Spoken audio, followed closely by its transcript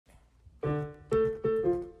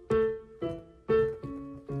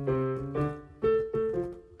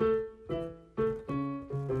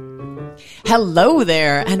Hello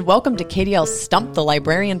there, and welcome to KDL's Stump the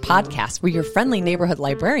Librarian podcast, where your friendly neighborhood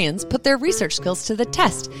librarians put their research skills to the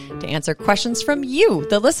test to answer questions from you,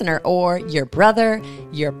 the listener, or your brother,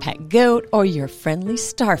 your pet goat, or your friendly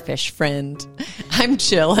starfish friend. I'm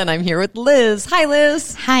Jill, and I'm here with Liz. Hi,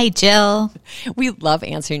 Liz. Hi, Jill. We love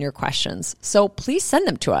answering your questions, so please send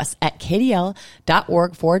them to us at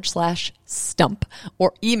kdl.org/stump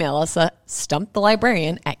or email us at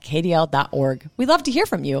stumpthelibrarian@kdl.org. We love to hear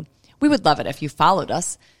from you. We would love it if you followed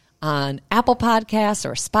us on Apple Podcasts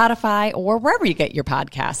or Spotify or wherever you get your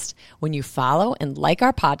podcast. When you follow and like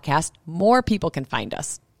our podcast, more people can find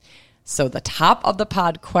us. So the top of the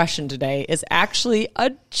pod question today is actually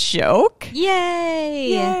a joke.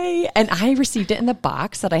 Yay! Yay! And I received it in the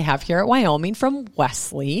box that I have here at Wyoming from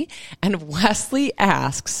Wesley. And Wesley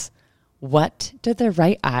asks, what did the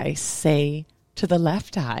right eye say to the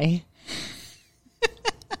left eye?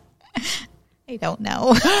 I don't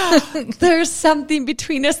know. There's something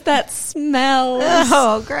between us that smells.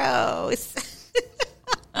 Oh, gross.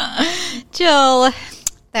 Jill,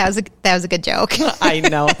 that was a good joke. I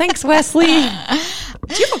know. Thanks, Wesley. Do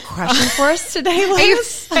you have a question for us today,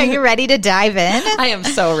 Liz? Are you ready to dive in? I am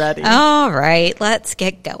so ready. All right, let's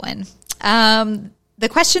get going. The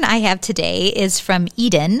question I have today is from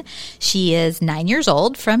Eden. She is 9 years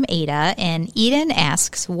old, from Ada, and Eden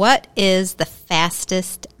asks, what is the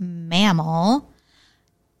fastest mammal?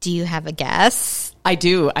 Do you have a guess? I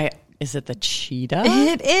do. Is it the cheetah?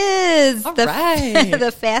 It is. All right.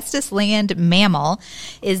 The fastest land mammal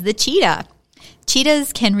is the cheetah.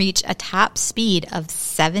 Cheetahs can reach a top speed of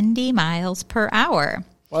 70 miles per hour.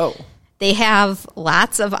 Whoa. They have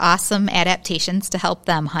lots of awesome adaptations to help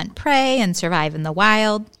them hunt prey and survive in the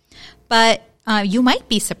wild. But you might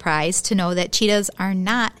be surprised to know that cheetahs are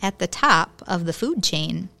not at the top of the food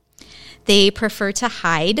chain. They prefer to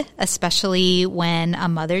hide, especially when a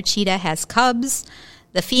mother cheetah has cubs.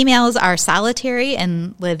 The females are solitary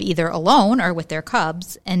and live either alone or with their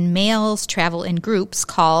cubs, and males travel in groups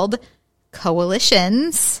called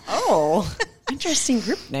coalitions. Oh, interesting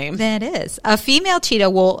group name. That is. A female cheetah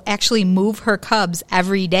will actually move her cubs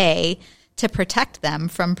every day to protect them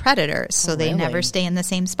from predators, so they never stay in the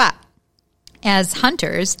same spot. As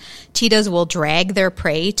hunters, cheetahs will drag their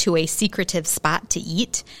prey to a secretive spot to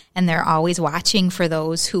eat, and they're always watching for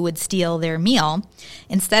those who would steal their meal.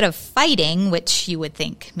 Instead of fighting, which you would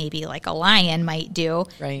think maybe like a lion might do,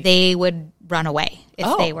 right, they would run away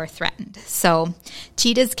if they were threatened. So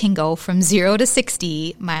cheetahs can go from 0 to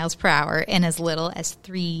 60 miles per hour in as little as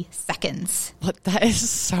 3 seconds. But that is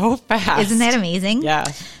so fast. Isn't that amazing? Yeah.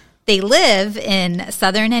 They live in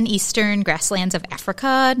southern and eastern grasslands of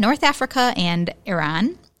Africa, North Africa, and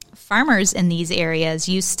Iran. Farmers in these areas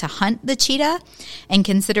used to hunt the cheetah and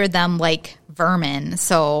consider them like vermin,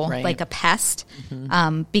 so like a pest,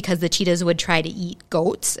 because the cheetahs would try to eat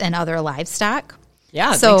goats and other livestock.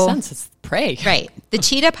 Yeah, it makes sense. It's prey. Right. The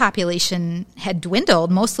cheetah population had dwindled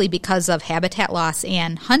mostly because of habitat loss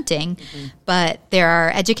and hunting, but there are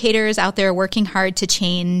educators out there working hard to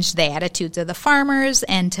change the attitudes of the farmers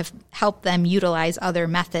and to help them utilize other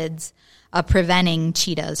methods of preventing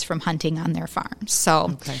cheetahs from hunting on their farms.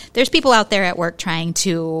 So there's people out there at work trying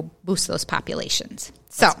to boost those populations.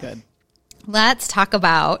 That's good. Let's talk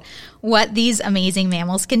about what these amazing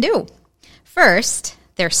mammals can do. First,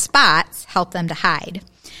 their spots help them to hide.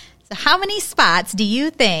 So how many spots do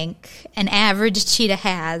you think an average cheetah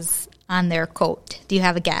has on their coat? Do you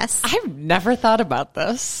have a guess? I've never thought about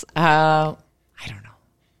this. I don't know.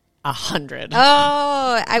 100.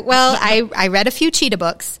 Oh, I read a few cheetah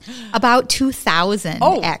books. About 2,000,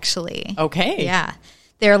 actually. Okay. Yeah.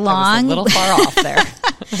 They're long. I was a little far off there.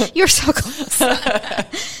 You're so close.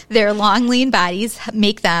 Their long, lean bodies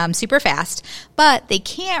make them super fast, but they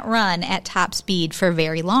can't run at top speed for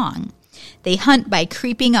very long. They hunt by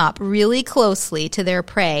creeping up really closely to their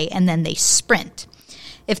prey, and then they sprint.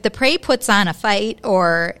 If the prey puts on a fight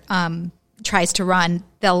or tries to run,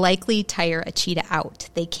 they'll likely tire a cheetah out.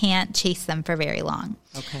 They can't chase them for very long.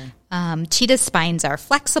 Okay. Cheetah spines are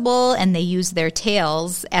flexible, and they use their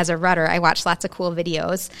tails as a rudder. I watched lots of cool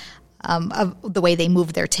videos of the way they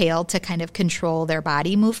move their tail to kind of control their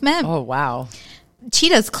body movement. Oh, wow.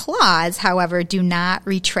 Cheetah's claws, however, do not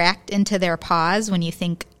retract into their paws. When you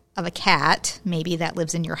think of a cat, maybe that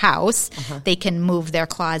lives in your house, they can move their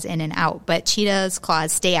claws in and out. But cheetah's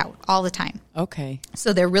claws stay out all the time. Okay.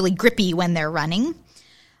 So they're really grippy when they're running.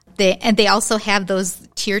 They also have those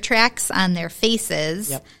tear tracks on their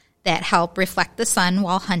faces that help reflect the sun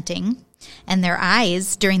while hunting. And their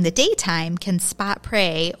eyes during the daytime can spot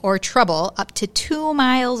prey or trouble up to 2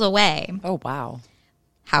 miles away. Oh, wow.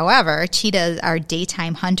 However, cheetahs are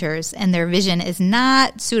daytime hunters, and their vision is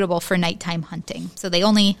not suitable for nighttime hunting. So they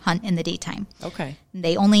only hunt in the daytime. Okay.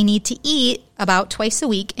 They only need to eat about twice a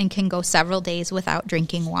week and can go several days without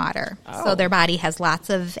drinking water. Oh. So their body has lots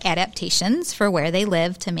of adaptations for where they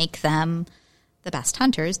live to make them the best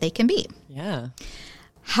hunters they can be. Yeah.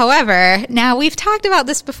 However, now we've talked about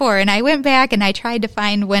this before, and I went back and I tried to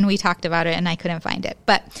find when we talked about it, and I couldn't find it.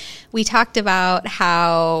 But we talked about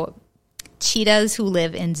how cheetahs who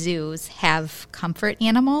live in zoos have comfort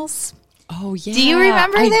animals. Oh, yeah. Do you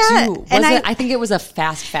remember that? I do. And I think it was a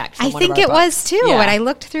fast fact from I one of think our it books. was too. Yeah. When I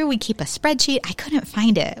looked through, we keep a spreadsheet. I couldn't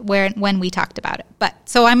find it when we talked about it. But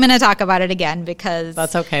so I'm going to talk about it again because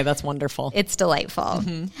That's okay. That's wonderful. it's delightful.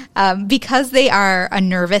 Because they are a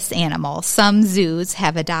nervous animal, some zoos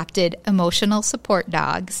have adopted emotional support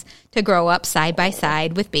dogs to grow up side by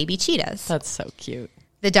side with baby cheetahs. That's so cute.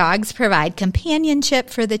 The dogs provide companionship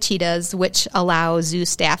for the cheetahs, which allow zoo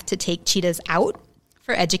staff to take cheetahs out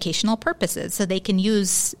for educational purposes. So they can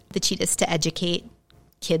use the cheetahs to educate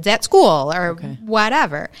kids at school or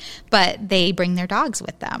whatever. But they bring their dogs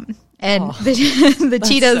with them. And the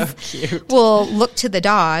cheetahs so cute. will look to the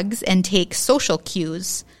dogs and take social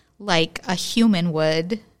cues like a human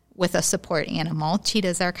would with a support animal.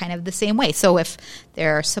 Cheetahs are kind of the same way. So if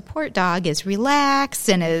their support dog is relaxed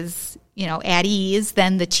and is, at ease,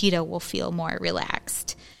 then the cheetah will feel more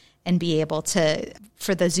relaxed and be able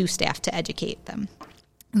for the zoo staff to educate them.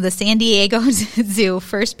 The San Diego Zoo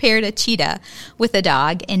first paired a cheetah with a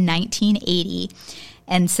dog in 1980.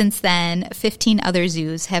 And since then, 15 other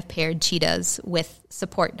zoos have paired cheetahs with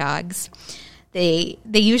support dogs. They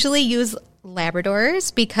usually use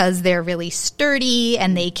Labradors because they're really sturdy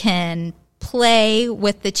and they can play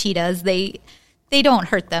with the cheetahs. They don't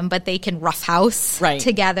hurt them, but they can roughhouse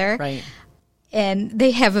together. Right. And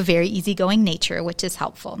they have a very easygoing nature, which is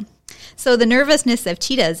helpful. So the nervousness of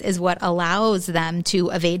cheetahs is what allows them to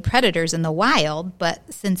evade predators in the wild, but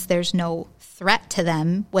since there's no threat to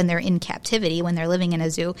them when they're in captivity, when they're living in a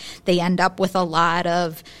zoo, they end up with a lot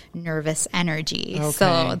of nervous energy. Okay.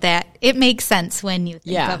 So that it makes sense when you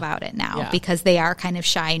think Yeah. about it now, Yeah. because they are kind of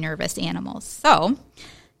shy, nervous animals. So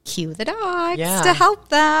cue the dogs Yeah. to help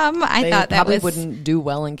them. I They thought that probably was wouldn't do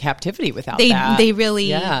well in captivity without that. they really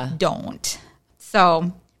Yeah. don't.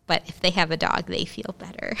 So, but if they have a dog, they feel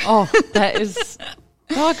better. Oh, that is...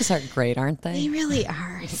 Dogs are great, aren't they? They really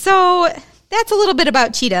are. So that's a little bit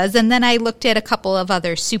about cheetahs. And then I looked at a couple of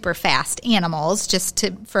other super fast animals just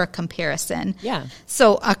for a comparison. Yeah.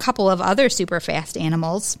 So a couple of other super fast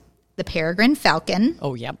animals, the peregrine falcon.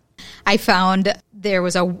 Oh, yep. I found there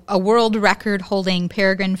was a world record holding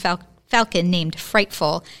peregrine falcon named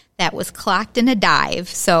Frightful that was clocked in a dive.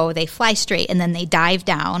 So they fly straight and then they dive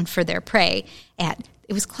down for their prey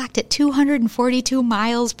it was clocked at 242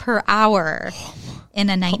 miles per hour in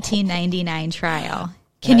a 1999 trial.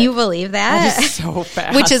 Can you believe that? That is so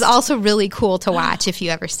fast. Which is also really cool to watch if you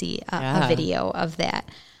ever see a video of that.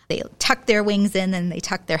 They tuck their wings in and they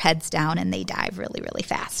tuck their heads down and they dive really, really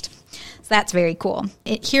fast. So that's very cool.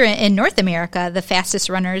 Here in North America, the fastest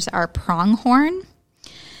runners are pronghorn.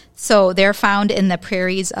 So they're found in the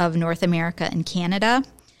prairies of North America and Canada.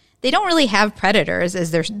 They don't really have predators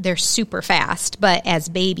as they're super fast, but as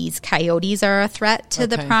babies, coyotes are a threat to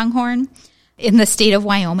the pronghorn. In the state of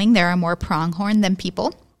Wyoming, there are more pronghorn than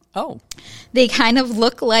people. Oh. They kind of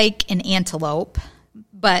look like an antelope,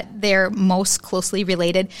 but they're most closely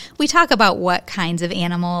related. We talk about what kinds of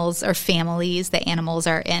animals or families the animals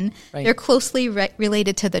are in. Right. They're closely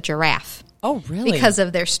related to the giraffe. Oh, really? Because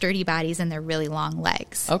of their sturdy bodies and their really long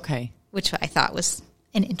legs. Okay. Which I thought was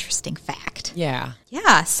an interesting fact. Yeah.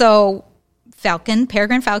 Yeah, so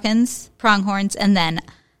peregrine falcons, pronghorns, and then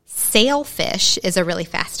sailfish is a really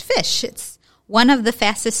fast fish. It's one of the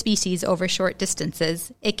fastest species over short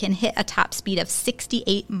distances. It can hit a top speed of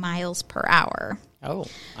 68 miles per hour. Oh,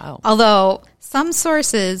 wow. Although some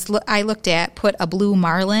sources I looked at put a blue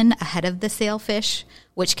marlin ahead of the sailfish,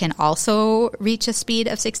 which can also reach a speed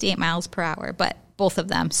of 68 miles per hour, but both of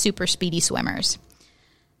them super speedy swimmers.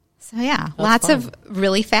 So yeah, lots of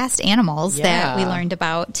really fast animals that we learned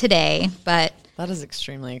about today, but that is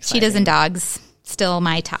extremely exciting. cheetahs and dogs, still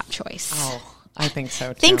my top choice. Oh, I think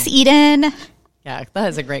so too. Thanks, Eden. Yeah, that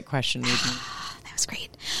is a great question, Eden. That was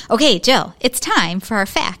great. Okay, Jill, it's time for our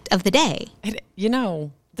fact of the day.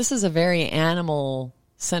 This is a very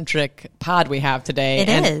animal-centric pod we have today. It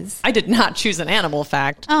is. I did not choose an animal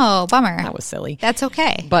fact. Oh, bummer. That was silly. That's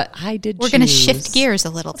okay. But I did We're going to shift gears a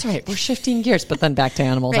little bit. That's right. We're shifting gears, but then back to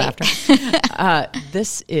animals Right. after.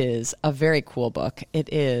 This is a very cool book.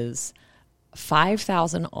 It is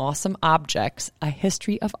 5,000 Awesome Objects, A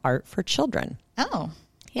History of Art for Children. Oh,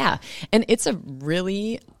 Yeah. And it's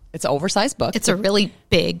an oversized book. It's a really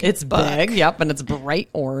big It's book. big, yep, and it's bright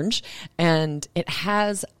orange. And it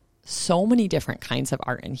has so many different kinds of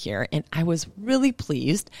art in here. And I was really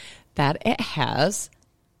pleased that it has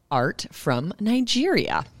art from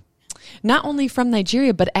Nigeria. Not only from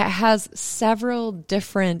Nigeria, but it has several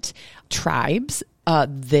different tribes,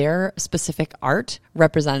 their specific art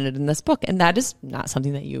represented in this book. And that is not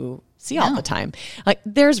something that you see all the time. Like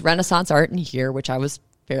there's Renaissance art in here, which I was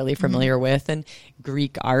fairly familiar with, and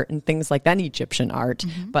Greek art and things like that, and Egyptian art.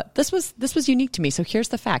 But this was unique to me. So here's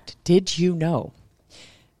the fact. Did you know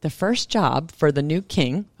the first job for the new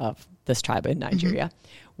king of this tribe in Nigeria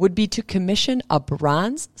would be to commission a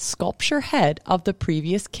bronze sculpture head of the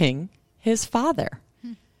previous king, his father?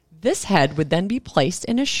 This head would then be placed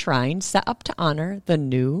in a shrine set up to honor the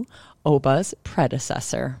new Oba's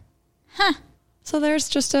predecessor. So there's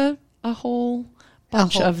just a whole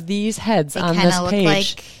bunch of these heads on this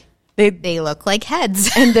page. They look like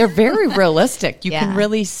heads. And they're very realistic. You can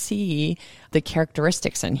really see the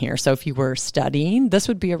characteristics in here. So if you were studying, this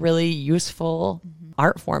would be a really useful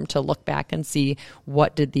art form to look back and see,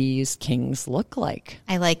 what did these kings look like?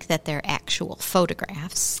 I like that they're actual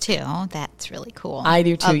photographs too. That's really cool. I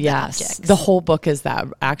do too, yes. Objects. The whole book is that,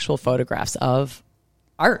 actual photographs of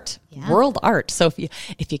art, world art. So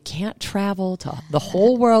if you can't travel to the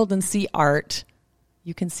whole world and see art,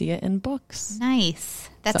 you can see it in books. Nice.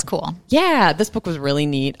 That's cool. Yeah, this book was really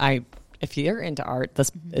neat. If you're into art,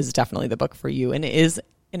 this is definitely the book for you. And it is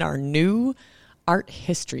in our new art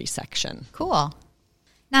history section. Cool.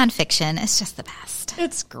 Nonfiction is just the best.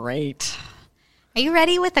 It's great. Are you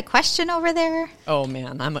ready with a question over there? Oh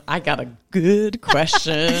man, I got a good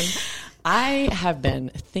question. I have been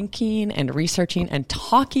thinking and researching and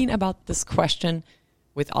talking about this question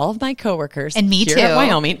with all of my coworkers and me here too at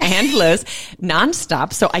Wyoming and Liz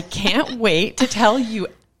nonstop. So I can't wait to tell you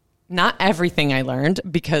not everything I learned,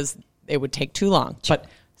 because it would take too long, but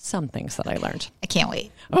some things that I learned. I can't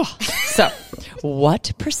wait. Oh, so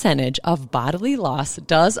what percentage of bodily loss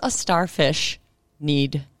does a starfish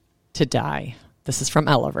need to die? This is from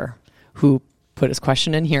Oliver, who put his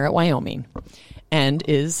question in here at Wyoming and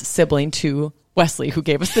is sibling to Wesley, who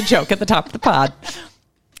gave us the joke at the top of the pod.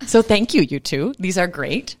 So thank you, you two. These are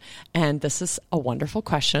great. And this is a wonderful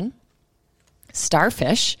question.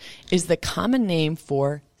 Starfish is the common name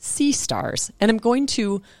for sea stars. And I'm going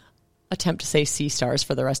to attempt to say sea stars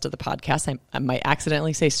for the rest of the podcast. I might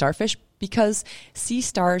accidentally say starfish, because sea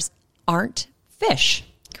stars aren't fish.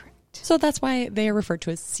 Correct. So that's why they are referred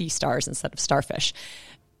to as sea stars instead of starfish.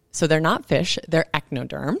 So they're not fish, they're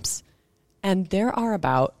echinoderms. And there are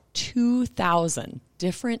about 2,000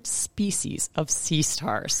 different species of sea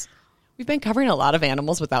stars. We've been covering a lot of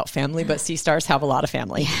animals without family, but sea stars have a lot of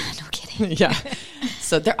family. Yeah, no kidding. Yeah.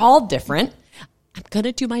 So they're all different. I'm going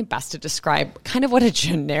to do my best to describe kind of what a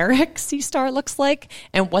generic sea star looks like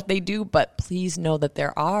and what they do, but please know that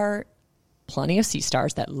there are plenty of sea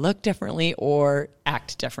stars that look differently or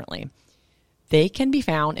act differently. They can be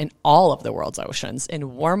found in all of the world's oceans,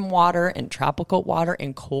 in warm water, in tropical water,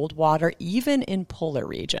 in cold water, even in polar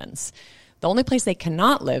regions. The only place they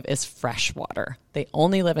cannot live is fresh water. They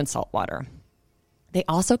only live in salt water. They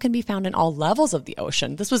also can be found in all levels of the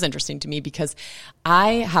ocean. This was interesting to me because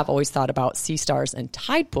I have always thought about sea stars and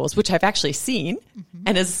tide pools, which I've actually seen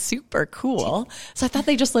and is super cool. So I thought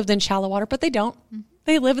they just lived in shallow water, but they don't.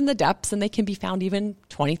 They live in the depths, and they can be found even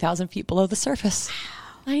 20,000 feet below the surface.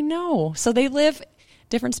 I know. So they live,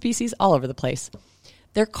 different species all over the place.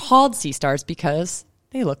 They're called sea stars because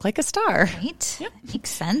they look like a star. Right? Yep. Makes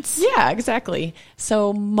sense. Yeah, exactly.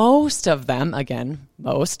 So most of them, again,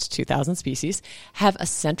 most 2,000 species, have a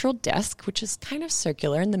central disc, which is kind of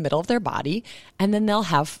circular in the middle of their body. And then they'll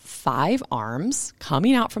have 5 arms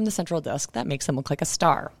coming out from the central disc that makes them look like a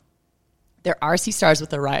star. There are sea stars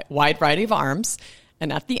with a wide variety of arms.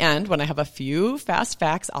 And at the end, when I have a few fast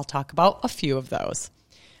facts, I'll talk about a few of those.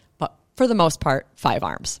 But for the most part, 5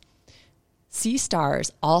 arms. Sea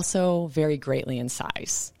stars also vary greatly in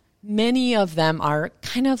size. Many of them are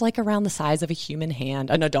kind of like around the size of a human hand,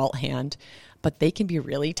 an adult hand, but they can be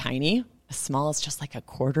really tiny, as small as just like a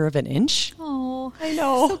quarter of an inch. Oh, I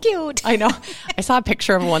know. So cute. I know. I saw a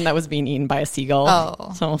picture of one that was being eaten by a seagull.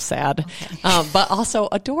 Oh. So sad. Okay. But also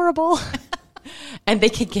adorable. And they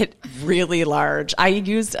can get really large. I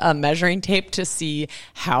used a measuring tape to see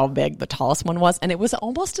how big the tallest one was, and it was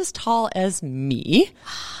almost as tall as me.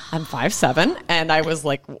 I'm 5'7", and I was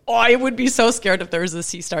like, oh, I would be so scared if there was a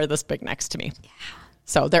sea star this big next to me. Yeah.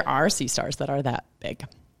 So there are sea stars that are that big.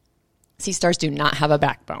 Sea stars do not have a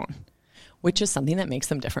backbone, which is something that makes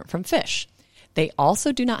them different from fish. They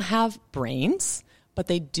also do not have brains, but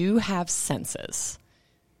they do have senses.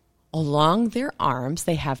 Along their arms,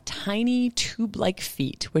 they have tiny tube-like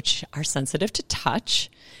feet, which are sensitive to touch.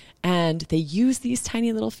 And they use these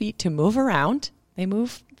tiny little feet to move around. They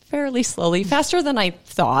move fairly slowly, faster than I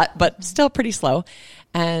thought, but still pretty slow.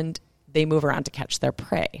 And they move around to catch their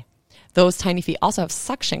prey. Those tiny feet also have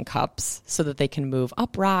suction cups so that they can move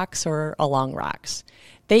up rocks or along rocks.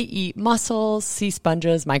 They eat mussels, sea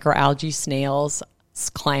sponges, microalgae, snails,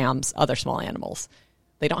 clams, other small animals.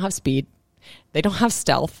 They don't have speed. They don't have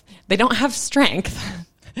stealth. They don't have strength.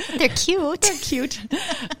 They're cute. They're cute.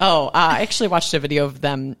 Oh, I actually watched a video of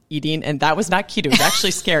them eating, and that was not cute. It was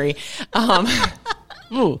actually scary.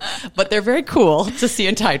 But they're very cool to see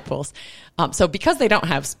in tide pools. So because they don't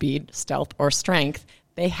have speed, stealth, or strength,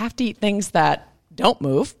 they have to eat things that don't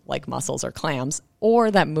move, like mussels or clams, or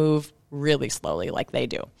that move really slowly, like they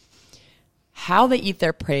do. How they eat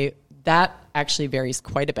their prey, that actually varies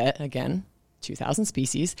quite a bit. Again, 2,000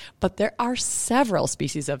 species, but there are several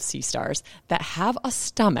species of sea stars that have a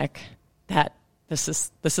stomach that this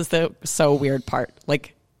is the so weird part,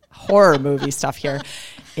 like horror movie stuff here.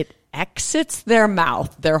 It exits their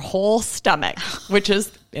mouth, their whole stomach, which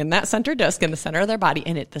is in that center disc in the center of their body,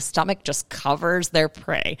 and the stomach just covers their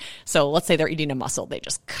prey. So let's say they're eating a mussel. They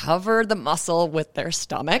just cover the mussel with their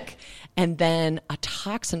stomach, and then a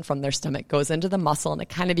toxin from their stomach goes into the mussel, and it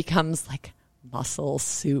kind of becomes like mussel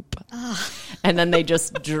soup. And then they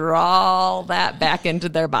just draw that back into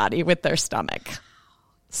their body with their stomach.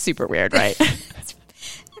 Super weird, right?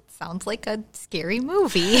 Sounds like a scary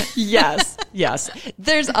movie. Yes.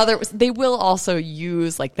 There's they will also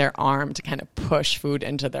use like their arm to kind of push food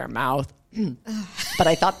into their mouth. But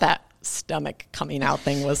I thought that stomach coming out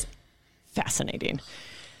thing was fascinating.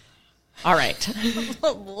 All right.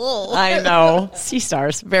 I know. Sea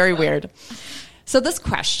stars, very weird. So this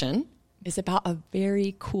question is about a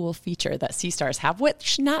very cool feature that sea stars have,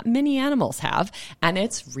 which not many animals have, and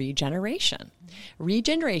it's regeneration.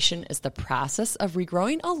 Regeneration is the process of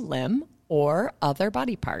regrowing a limb or other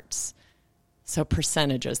body parts. So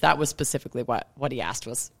percentages, that was specifically what he asked,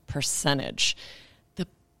 was percentage. The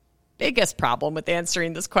biggest problem with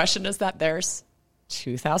answering this question is that there's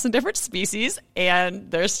 2,000 different species and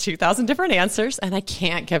there's 2,000 different answers, and I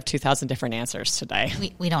can't give 2,000 different answers today.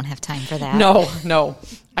 We don't have time for that. No.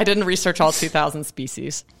 I didn't research all 2,000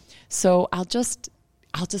 species. So I'll just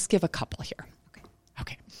give a couple here.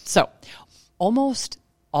 Okay. So almost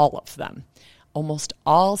all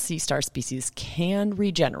sea star species can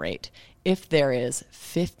regenerate if there is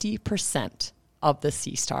 50% of the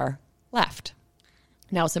sea star left.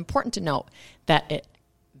 Now, it's important to note that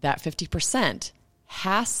that 50%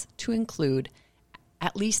 has to include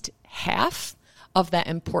at least half of that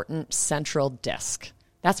important central disc.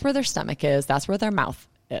 That's where their stomach is. That's where their mouth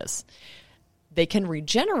is. They can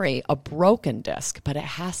regenerate a broken disc, but it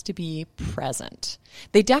has to be present.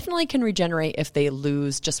 They definitely can regenerate if they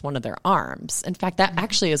lose just one of their arms. In fact, that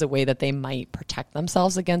actually is a way that they might protect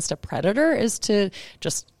themselves against a predator, is to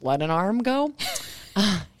just let an arm go.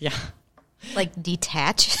 Yeah. Like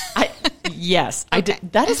detach? Yes, okay. I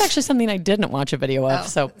did. That is actually something I didn't watch a video of.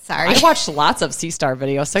 So sorry. I watched lots of sea star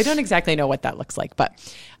videos, so I don't exactly know what that looks like. But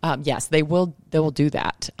yes, they will do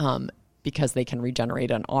that because they can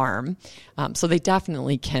regenerate an arm. So they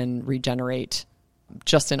definitely can regenerate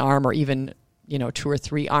just an arm, or even 2 or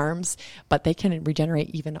 3 arms. But they can regenerate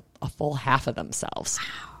even a full half of themselves.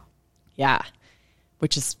 Wow. Yeah,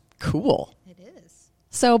 which is cool. It is.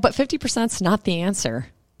 So, but 50% is not the answer,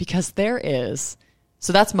 because there is.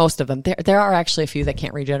 So that's most of them. There are actually a few that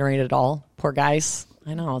can't regenerate at all. Poor guys.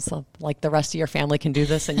 I know. It's like the rest of your family can do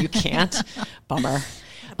this and you can't. Bummer.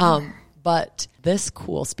 But this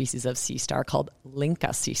cool species of sea star called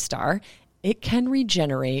Linka sea star, it can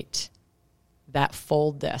regenerate that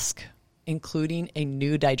full disc, including a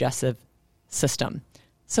new digestive system.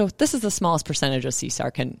 So this is the smallest percentage of sea star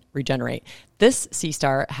can regenerate. This sea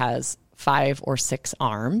star has 5 or 6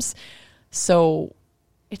 arms. So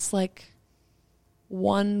it's like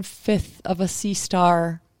 1/5 of a sea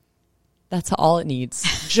star. That's all it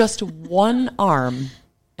needs. Just one arm,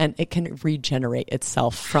 and it can regenerate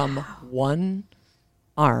itself from one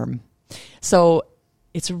arm. So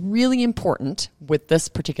it's really important with this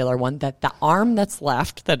particular one that the arm that's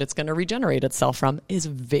left, that it's going to regenerate itself from, is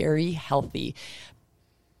very healthy,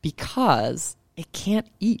 because it can't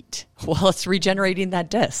eat while it's regenerating that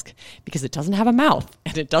disc, because it doesn't have a mouth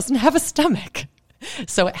and it doesn't have a stomach.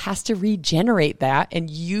 So it has to regenerate that and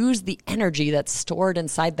use the energy that's stored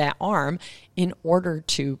inside that arm in order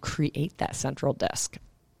to create that central disc.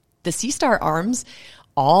 The sea star arms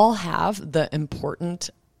all have the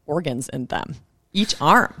important organs in them. Each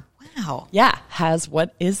arm, has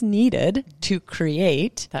what is needed to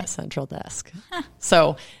create that central disc.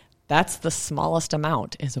 So That's the smallest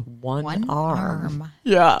amount, is one arm.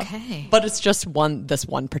 Yeah. Okay. But it's just this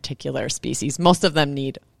one particular species. Most of them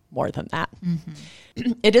need more than that.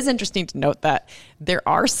 Mm-hmm. It is interesting to note that there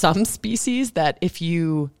are some species that if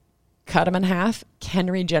you cut them in half, can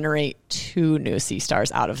regenerate 2 new sea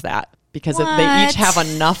stars out of that, because they each have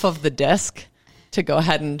enough of the disc to go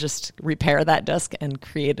ahead and just repair that disc and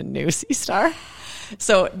create a new sea star.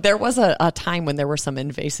 So there was a time when there were some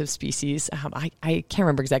invasive species. I can't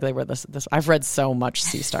remember exactly where this. I've read so much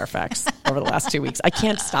sea star facts over the last 2 weeks. I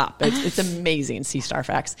can't stop. It's amazing, sea star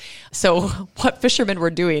facts. So what fishermen were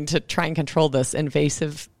doing to try and control this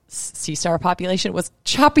invasive sea star population was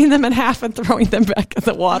chopping them in half and throwing them back in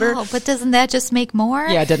the water. Oh, but doesn't that just make more?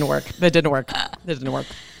 Yeah, it didn't work. It didn't work.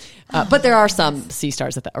 But there are some sea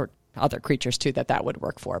stars or other creatures too that would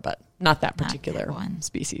work for, but not that particular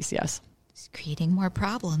species. Yes. It's creating more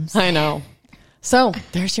problems. I know. So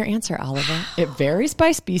there's your answer, Oliver. It varies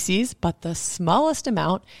by species, but the smallest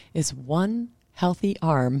amount is 1 healthy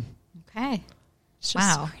arm. Okay. It's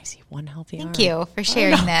just crazy. 1 healthy arm. Thank you for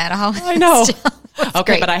sharing that. I know. Okay,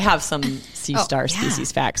 great. but I have some sea star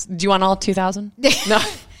species facts. Do you want all 2,000? No,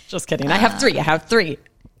 just kidding. I have 3.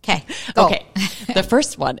 Okay. Go. Okay. The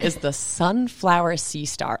first one is the sunflower sea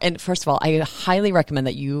star. And first of all, I highly recommend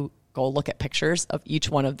that you go look at pictures of each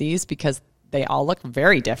one of these, because they all look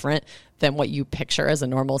very different than what you picture as a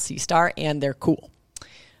normal sea star, and they're cool.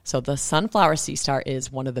 So the sunflower sea star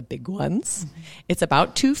is one of the big ones. Mm-hmm. It's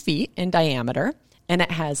about 2 feet in diameter, and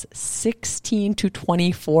it has 16 to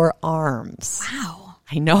 24 arms. Wow.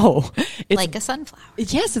 I know. It's like a sunflower.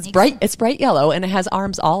 Yes, it's bright. It's bright yellow, and it has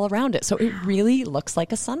arms all around it. So it really looks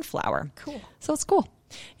like a sunflower. Cool. So it's cool.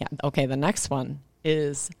 Yeah. Okay. The next one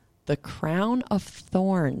is the crown of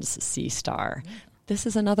thorns sea star. This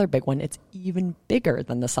is another big one. It's even bigger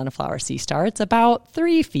than the sunflower sea star. It's about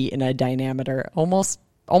 3 feet in a diameter, almost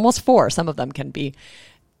 4. Some of them can be.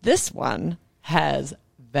 This one has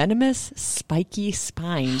venomous, spiky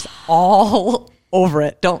spines all over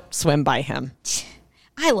it. Don't swim by him.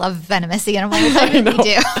 I love venomous animals. I really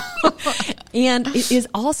do. And it is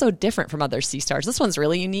also different from other sea stars. This one's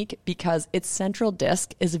really unique because its central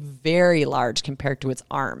disc is very large compared to its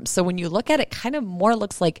arms. So when you look at it, it kind of more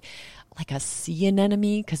looks like a sea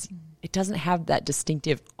anemone, because it doesn't have that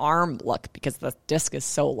distinctive arm look because the disc is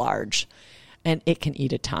so large. And it can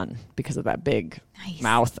eat a ton because of that big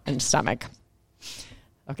mouth and stomach.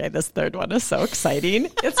 Okay, this third one is so exciting.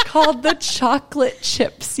 It's called the chocolate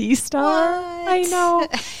chip sea star. What? I know.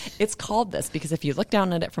 It's called this because if you look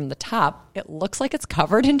down at it from the top, it looks like it's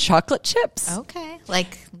covered in chocolate chips. Okay,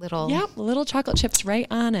 like little... Yeah, little chocolate chips right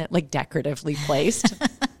on it, like decoratively placed.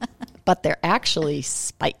 But they're actually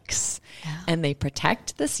spikes. Oh. And they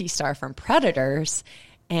protect the sea star from predators.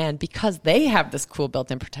 And because they have this cool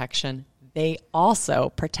built-in protection, they also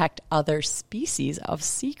protect other species of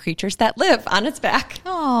sea creatures that live on its back in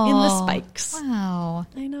the spikes. Wow.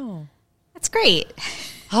 I know. That's great.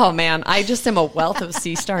 Oh, man. I just am a wealth of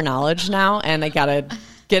sea star knowledge now, and I got to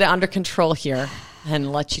get it under control here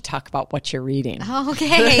and let you talk about what you're reading.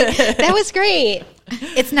 Okay. That was great.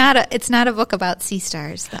 It's not a book about sea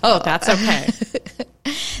stars, though. Oh, that's okay.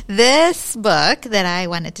 This book that I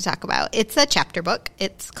wanted to talk about, it's a chapter book.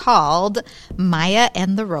 It's called Maya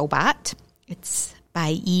and the Robot. It's by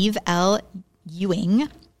Eve L. Ewing,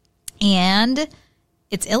 and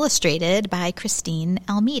it's illustrated by Christine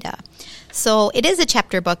Almeida. So it is a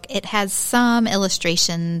chapter book. It has some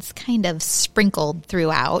illustrations kind of sprinkled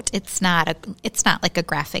throughout. It's not like a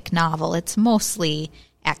graphic novel. It's mostly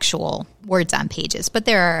actual words on pages, but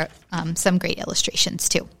there are some great illustrations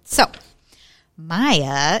too. So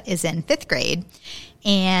Maya is in 5th grade,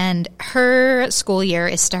 and her school year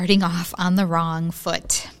is starting off on the wrong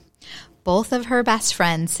foot. Both of her best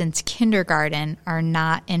friends since kindergarten are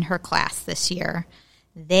not in her class this year.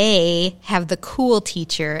 They have the cool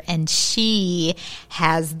teacher, and she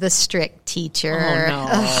has the strict teacher. Oh, no.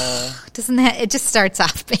 Ugh, it just starts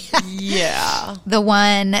off bad. Yeah.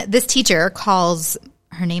 This teacher calls,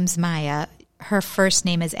 her name's Maya. Her first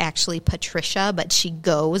name is actually Patricia, but she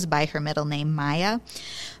goes by her middle name, Maya.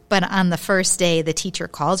 But on the first day, the teacher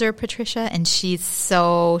calls her Patricia, and she's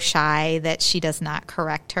so shy that she does not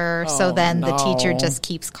correct her. So then the teacher just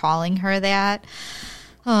keeps calling her that.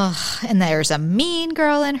 Oh, and there's a mean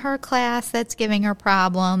girl in her class that's giving her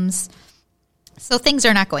problems. So things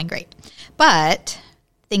are not going great. But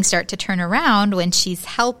things start to turn around when she's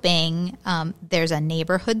helping. There's a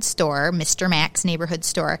neighborhood store, Mr. Mac's neighborhood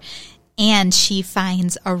store, and she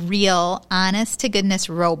finds a real, honest-to-goodness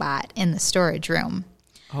robot in the storage room.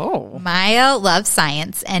 Oh. Maya loves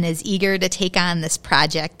science and is eager to take on this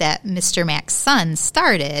project that Mr. Mac's son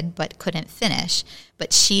started but couldn't finish.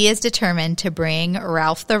 But she is determined to bring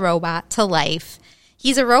Ralph the robot to life.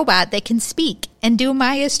 He's a robot that can speak and do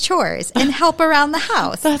Maya's chores and help around the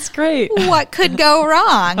house. That's great. What could go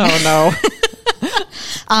wrong? Oh, no.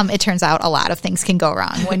 It turns out a lot of things can go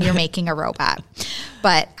wrong when you're making a robot.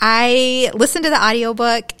 But I listened to the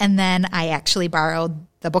audiobook, and then I actually borrowed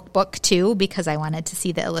the book too because I wanted to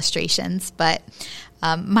see the illustrations. But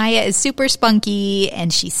Maya is super spunky,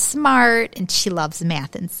 and she's smart, and she loves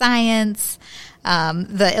math and science.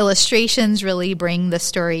 The illustrations really bring the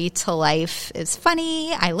story to life. It's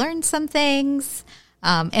funny. I learned some things.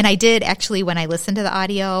 And I did actually, when I listened to the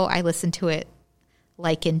audio, I listened to it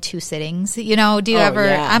like in 2 sittings. Do you ever?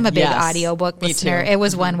 Yeah. I'm a big Yes. audiobook Me listener. too. It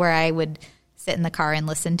was one where I would sit in the car and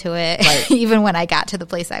listen to it, Right. even when I got to the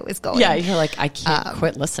place I was going. Yeah, you're like, I can't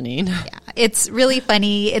quit listening. Yeah, it's really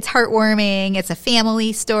funny. It's heartwarming. It's a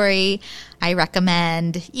family story. I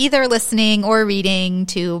recommend either listening or reading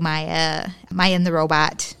to Maya and the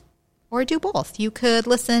Robot, or do both. You could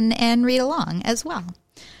listen and read along as well.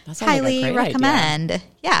 That sounds like a Highly great recommend. idea.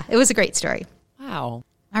 Yeah, it was a great story. Wow.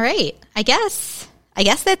 All right. I guess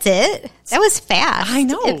that's it. That was fast. I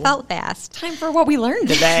know. It felt fast. Time for what we learned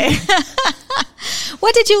today.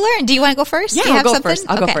 What did you learn? Do you want to go first? Yeah, Do you I'll have go something? first.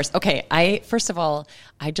 I'll go Okay. first. Okay. First of all,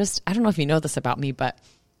 I don't know if you know this about me, but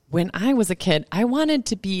when I was a kid, I wanted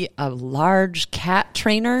to be a large cat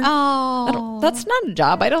trainer. Oh. That's not a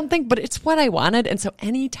job, I don't think, but it's what I wanted. And so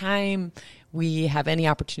anytime we have any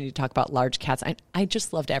opportunity to talk about large cats, I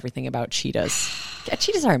just loved everything about cheetahs. Yeah,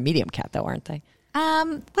 cheetahs are a medium cat, though, aren't they?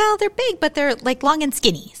 Well, they're big, but they're like long and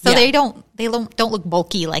skinny, so Yeah. they don't look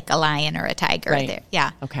bulky like a lion or a tiger. Right.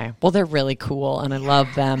 Yeah. Okay. Well, they're really cool, and I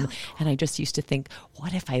love them. And I just used to think,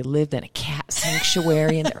 what if I lived in a cat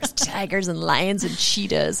sanctuary and there was tigers and lions and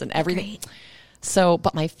cheetahs and everything? Right. So,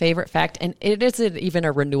 but my favorite fact, and it isn't even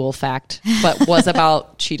a renewal fact, but was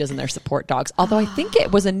about cheetahs and their support dogs. Although I think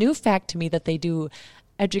it was a new fact to me that they do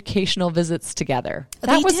educational visits together.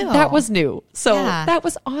 They do. That was new. So Yeah. that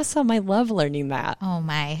was awesome. I love learning that. Oh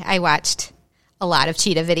my! I watched a lot of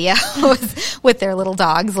cheetah videos with their little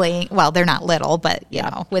dogs laying. Well, they're not little, but you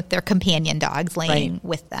know, with their companion dogs laying Right.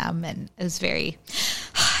 with them, and it was very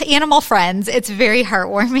animal friends. It's very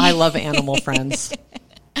heartwarming. I love animal friends.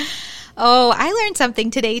 Oh, I learned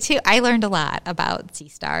something today too. I learned a lot about sea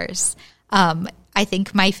stars. I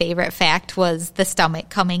think my favorite fact was the stomach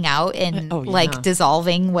coming out and Oh, yeah. like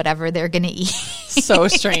dissolving whatever they're going to eat. So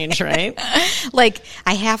strange, right? Like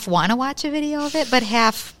I half want to watch a video of it, but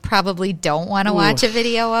half probably don't want to watch a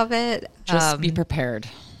video of it. Just be prepared.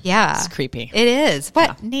 Yeah. It's creepy. It is.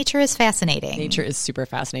 But nature is fascinating. Nature is super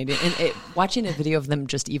fascinating. And watching a video of them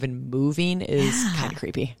just even moving is kind of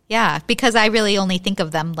creepy. Yeah, because I really only think of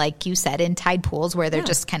them, like you said, in tide pools where they're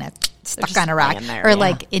just kind of stuck just on a rock. laying there, or yeah.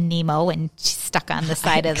 like in Nemo and she's stuck on the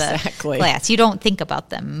side of the Exactly. glass. You don't think about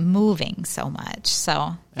them moving so much.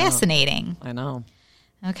 So fascinating. I know.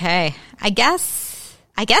 Okay. I guess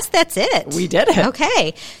that's it. We did it.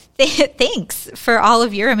 Okay. Thanks for all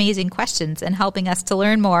of your amazing questions and helping us to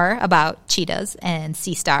learn more about cheetahs and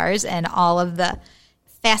sea stars and all of the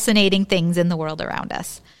fascinating things in the world around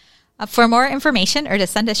us. For more information or to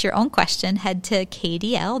send us your own question, head to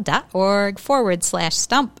kdl.org/stump.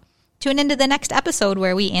 Tune into the next episode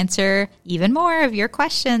where we answer even more of your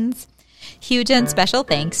questions. Huge and special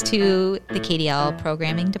thanks to the KDL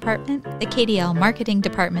Programming Department, the KDL Marketing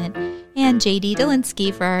Department, and JD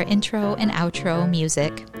Dolinsky for our intro and outro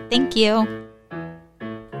music. Thank you.